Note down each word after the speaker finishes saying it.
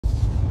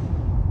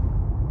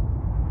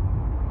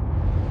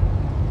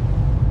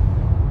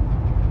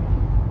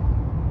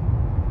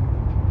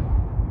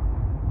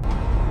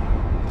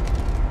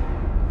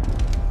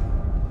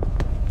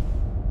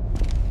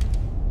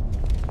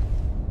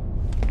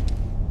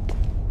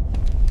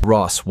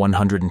Ross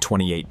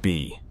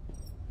 128b.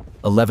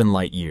 11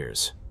 light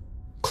years.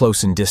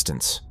 Close in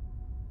distance,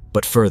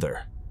 but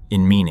further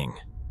in meaning.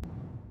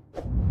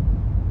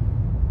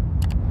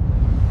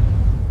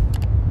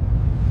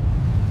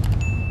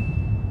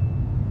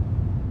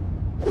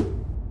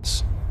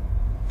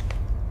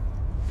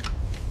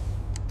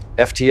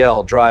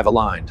 FTL drive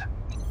aligned.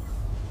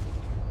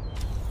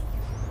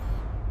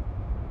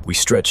 We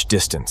stretch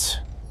distance,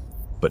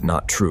 but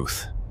not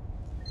truth.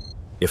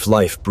 If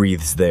life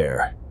breathes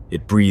there,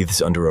 it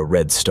breathes under a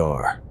red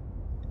star.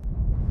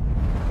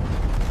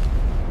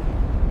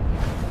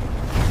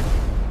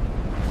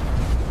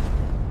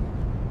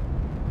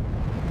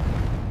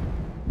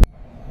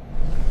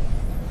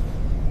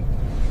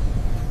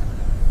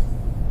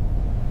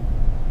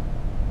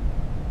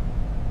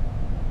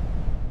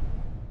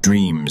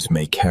 Dreams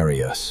may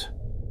carry us,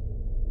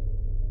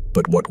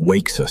 but what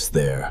wakes us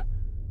there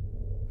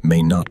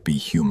may not be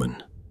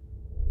human.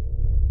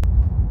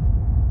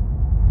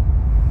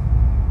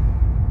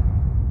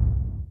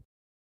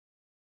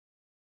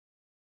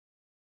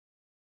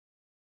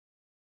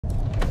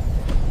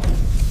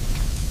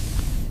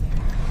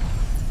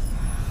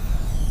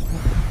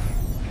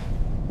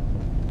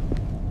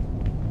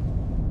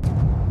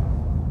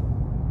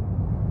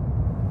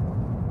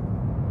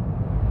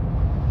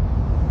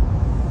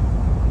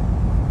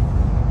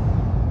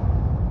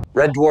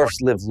 Red dwarfs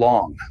live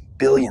long,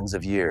 billions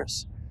of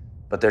years,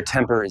 but their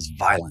temper is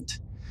violent.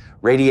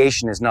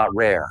 Radiation is not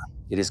rare,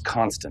 it is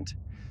constant.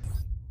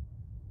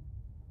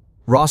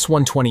 Ross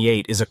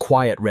 128 is a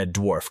quiet red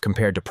dwarf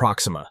compared to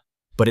Proxima,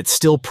 but it's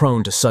still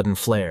prone to sudden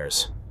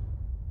flares.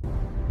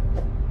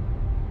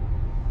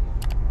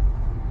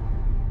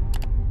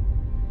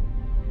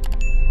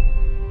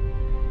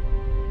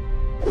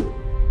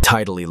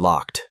 Tidally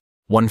locked,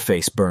 one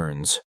face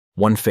burns,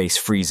 one face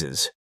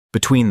freezes.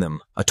 Between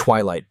them, a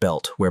twilight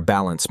belt where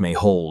balance may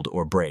hold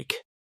or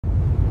break.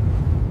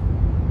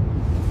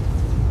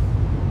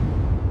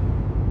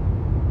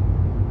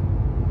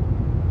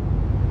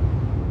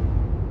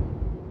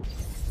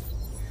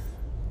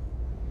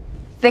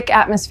 Thick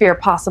atmosphere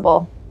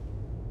possible.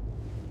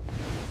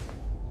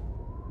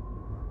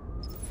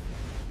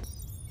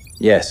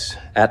 Yes,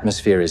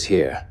 atmosphere is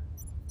here.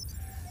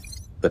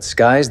 But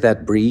skies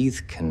that breathe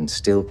can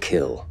still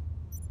kill.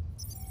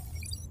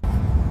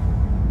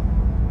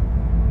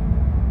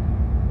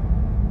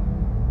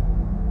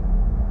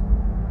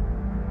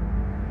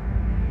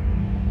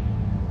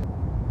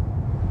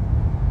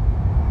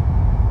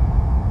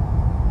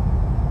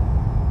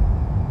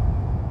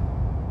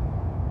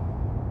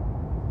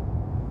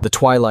 The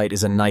twilight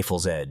is a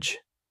knife's edge.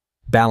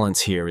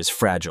 Balance here is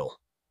fragile.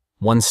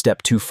 One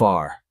step too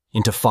far,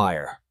 into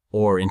fire,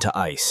 or into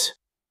ice.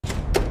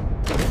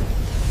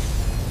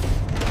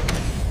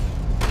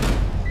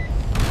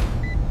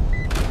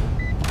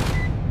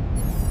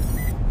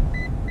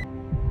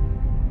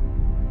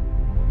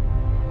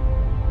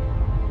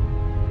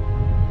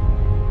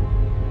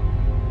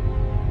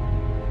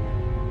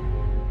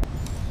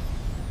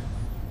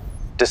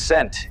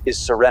 Descent is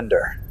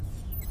surrender.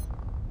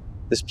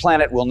 This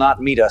planet will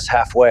not meet us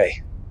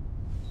halfway.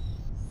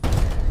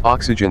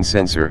 Oxygen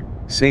sensor,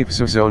 safe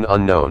zone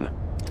unknown.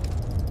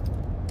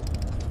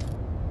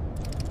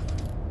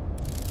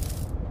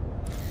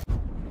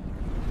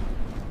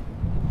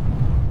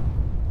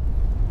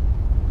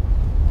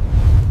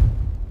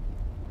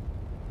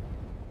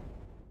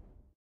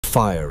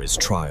 Fire is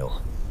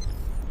trial.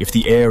 If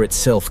the air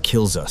itself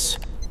kills us,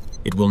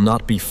 it will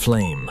not be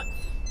flame,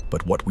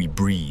 but what we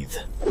breathe.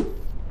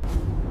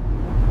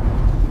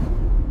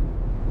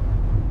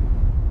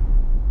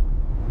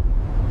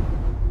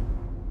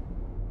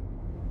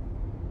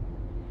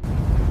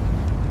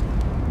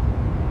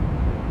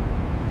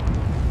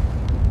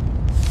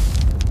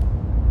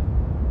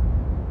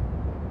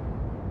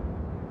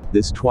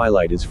 This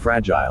twilight is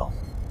fragile.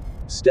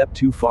 Step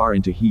too far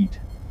into heat,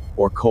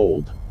 or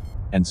cold,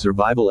 and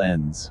survival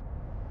ends.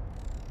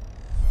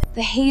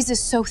 The haze is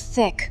so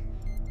thick.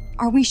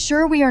 Are we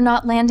sure we are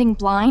not landing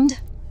blind?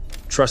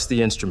 Trust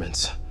the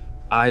instruments.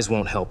 Eyes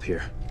won't help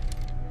here.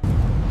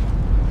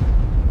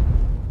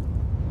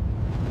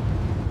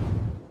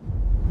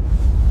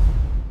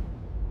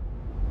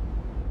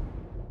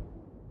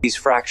 These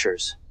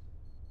fractures.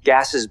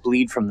 Gases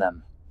bleed from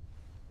them.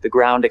 The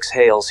ground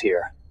exhales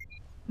here.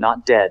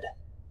 Not dead.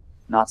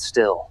 Not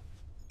still.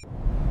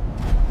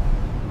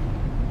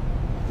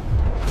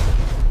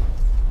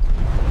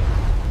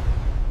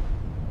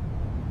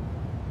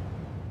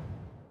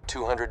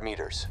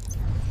 meters.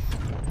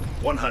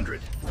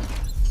 100.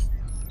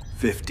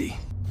 50.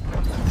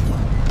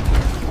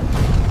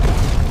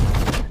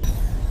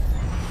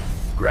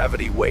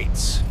 Gravity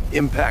waits.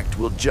 Impact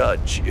will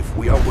judge if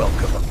we are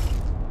welcome.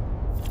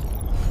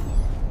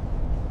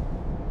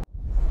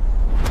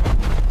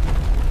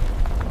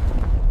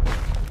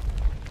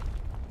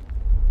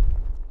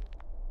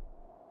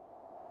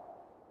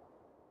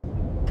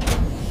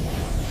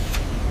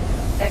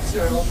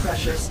 External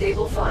pressure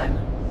stable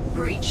 5.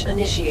 Breach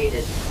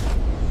initiated.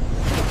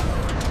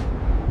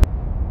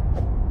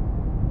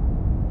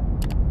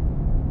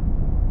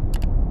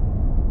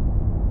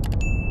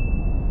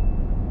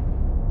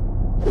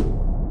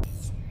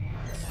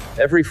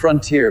 Every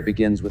frontier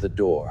begins with a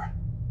door.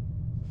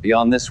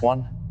 Beyond this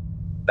one,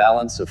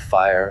 balance of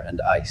fire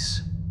and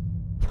ice.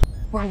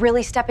 We're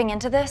really stepping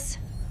into this?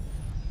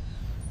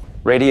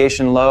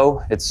 Radiation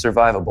low, it's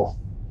survivable.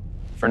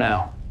 For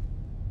now.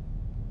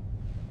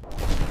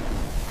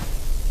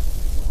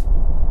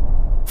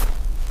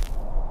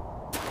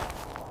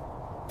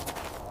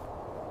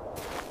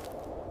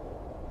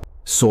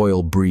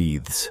 Soil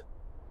breathes.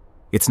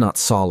 It's not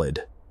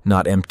solid,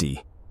 not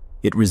empty.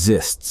 It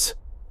resists,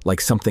 like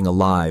something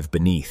alive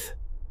beneath.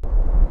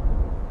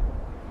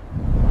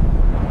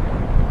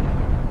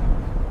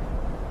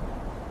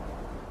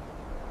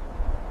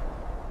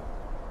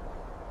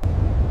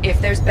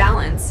 If there's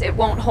balance, it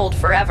won't hold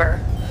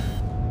forever.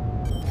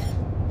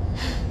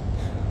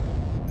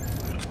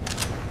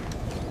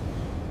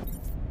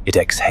 It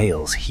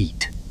exhales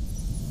heat.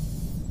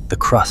 The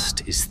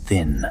crust is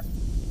thin,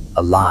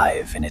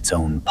 alive in its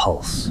own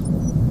pulse.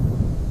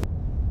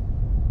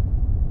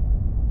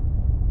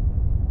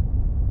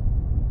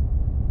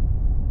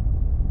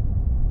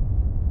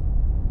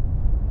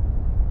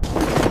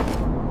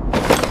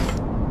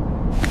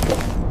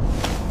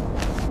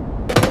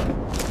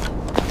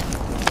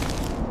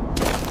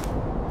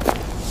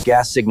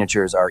 Gas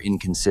signatures are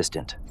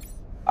inconsistent.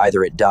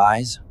 Either it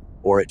dies,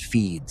 or it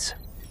feeds.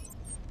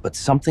 But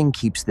something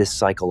keeps this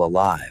cycle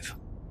alive.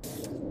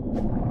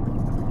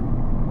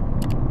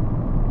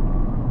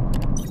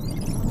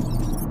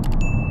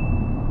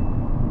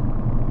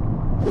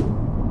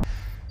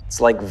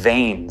 It's like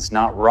veins,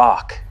 not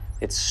rock.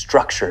 It's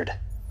structured.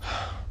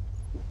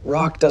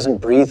 Rock doesn't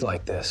breathe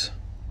like this.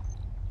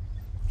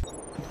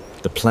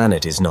 The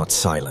planet is not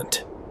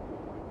silent.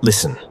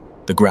 Listen,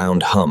 the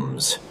ground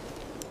hums.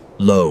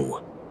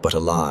 Low, but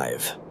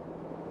alive.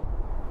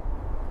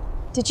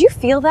 Did you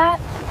feel that?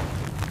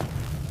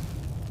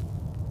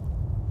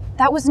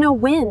 That was no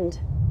wind.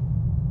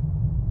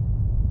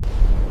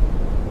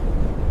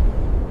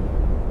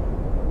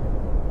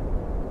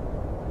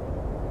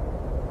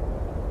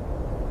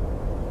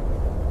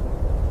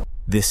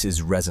 This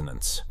is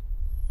resonance.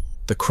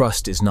 The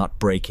crust is not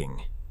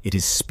breaking, it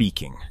is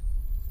speaking.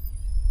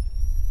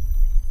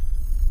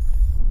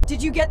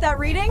 Did you get that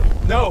reading?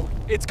 No,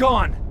 it's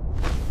gone.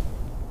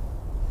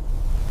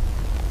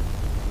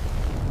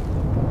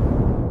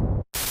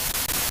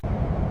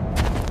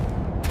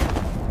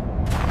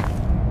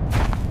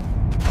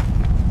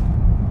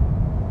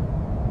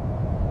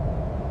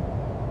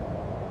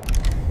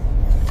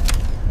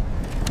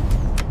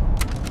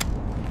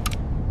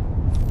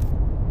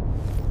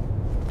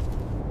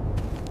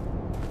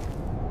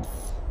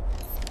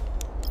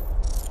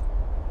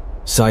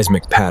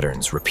 Seismic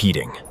patterns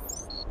repeating.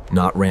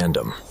 Not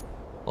random.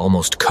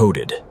 Almost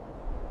coded.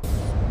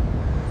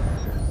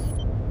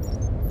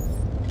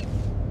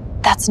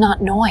 That's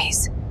not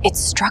noise. It's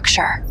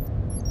structure.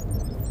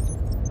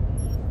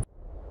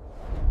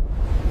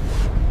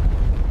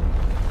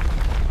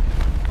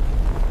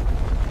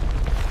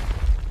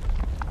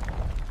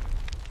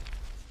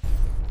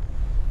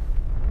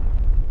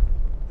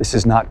 This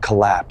is not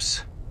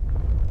collapse.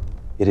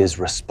 It is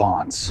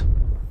response.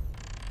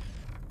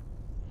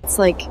 It's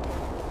like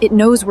it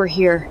knows we're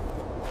here.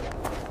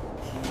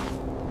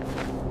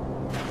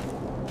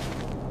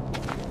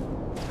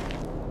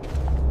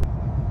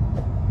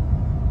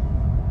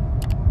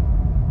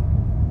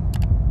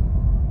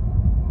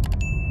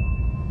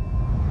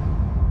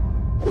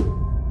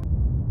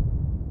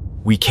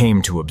 We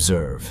came to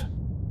observe.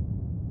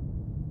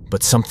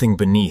 But something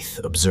beneath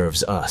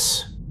observes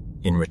us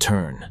in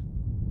return.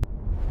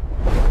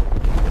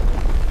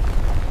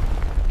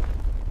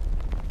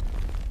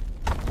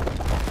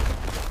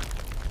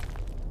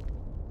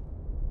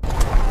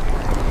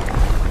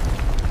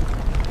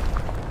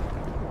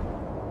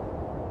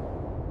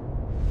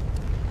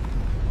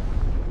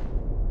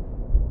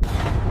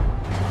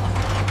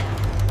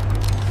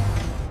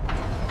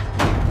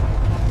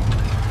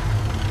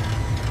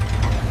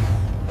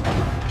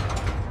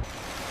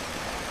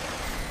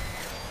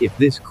 If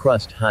this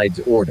crust hides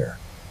order,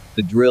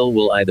 the drill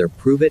will either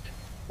prove it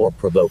or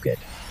provoke it.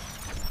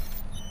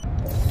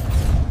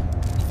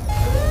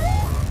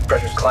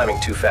 Pressure's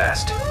climbing too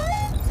fast.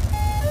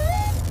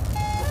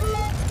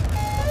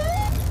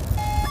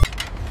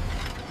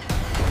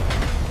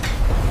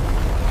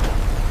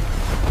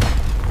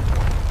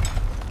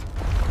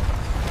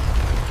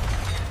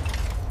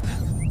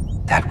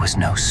 That was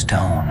no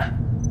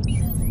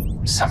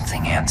stone.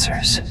 Something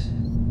answers.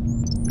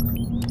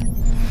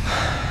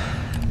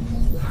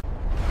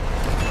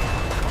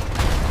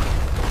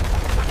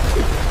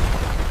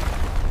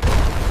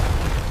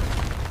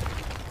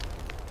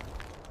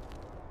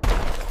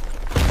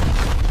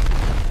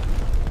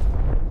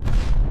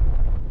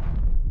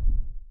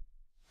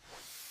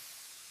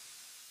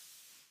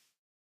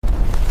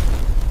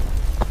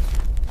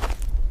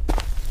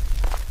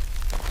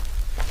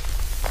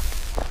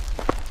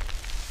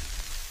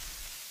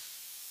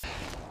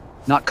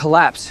 Not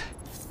collapse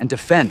and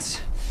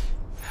defense.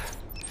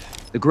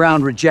 The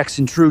ground rejects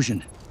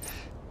intrusion.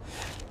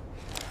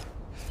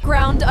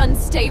 Ground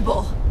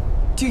unstable.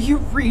 Do you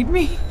read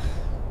me?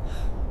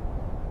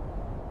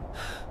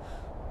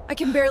 I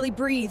can barely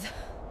breathe.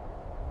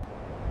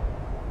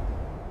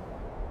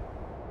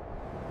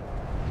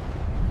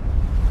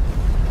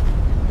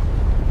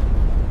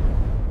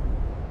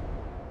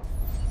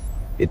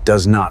 It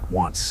does not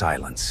want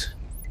silence.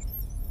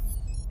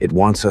 It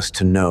wants us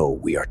to know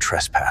we are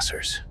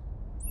trespassers.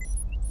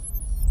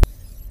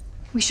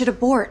 We should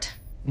abort.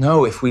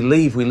 No, if we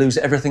leave, we lose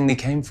everything they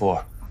came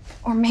for.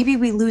 Or maybe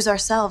we lose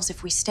ourselves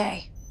if we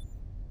stay.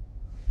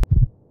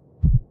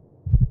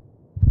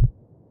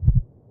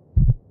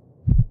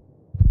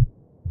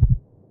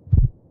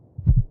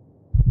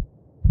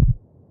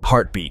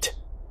 Heartbeat,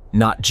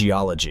 not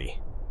geology.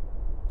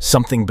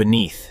 Something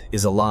beneath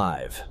is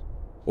alive,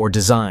 or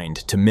designed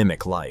to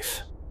mimic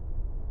life.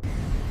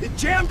 It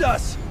jammed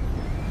us!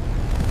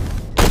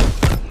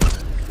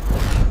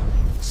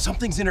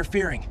 Something's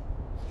interfering.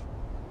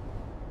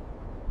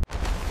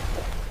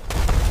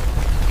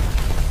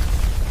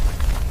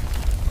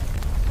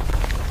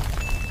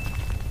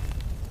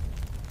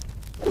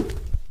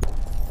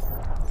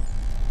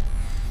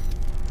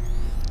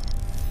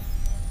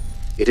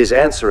 It is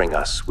answering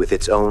us with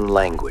its own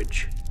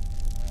language.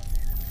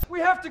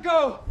 We have to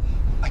go!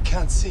 I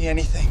can't see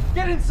anything.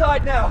 Get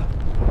inside now!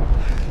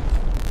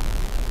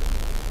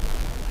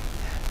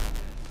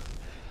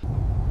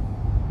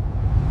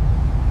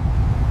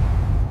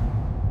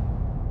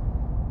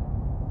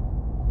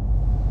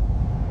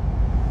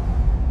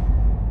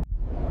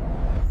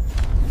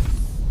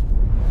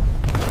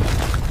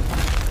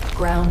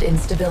 Ground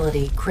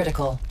instability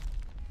critical.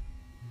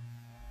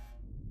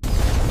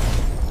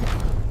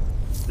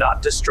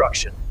 Not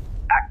destruction.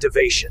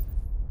 Activation.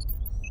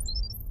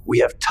 We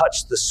have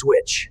touched the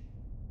switch.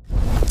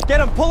 Get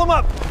him! Pull him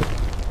up!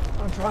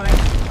 I'm trying.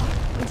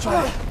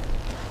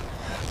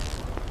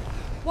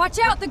 Watch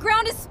out! The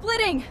ground is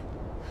splitting!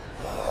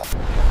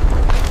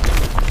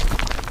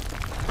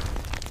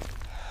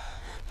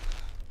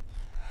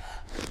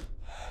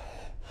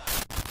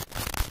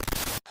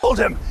 Hold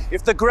him!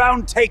 If the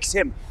ground takes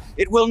him,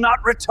 it will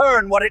not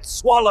return what it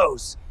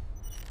swallows.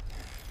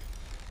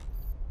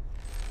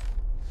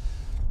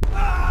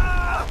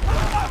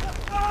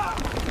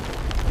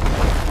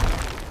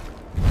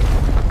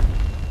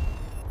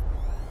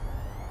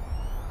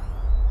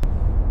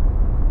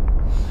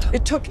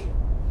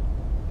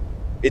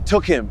 It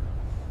took him.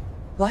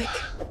 Like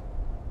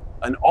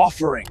an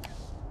offering.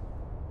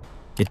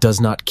 It does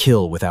not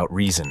kill without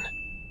reason.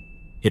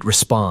 It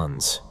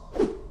responds.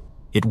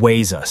 It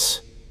weighs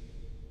us,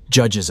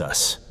 judges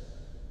us.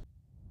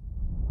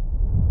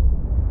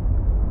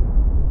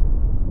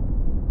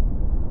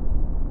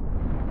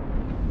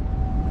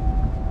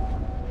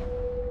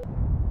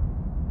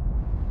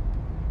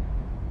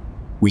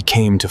 We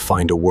came to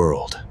find a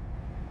world.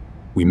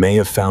 We may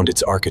have found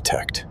its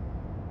architect,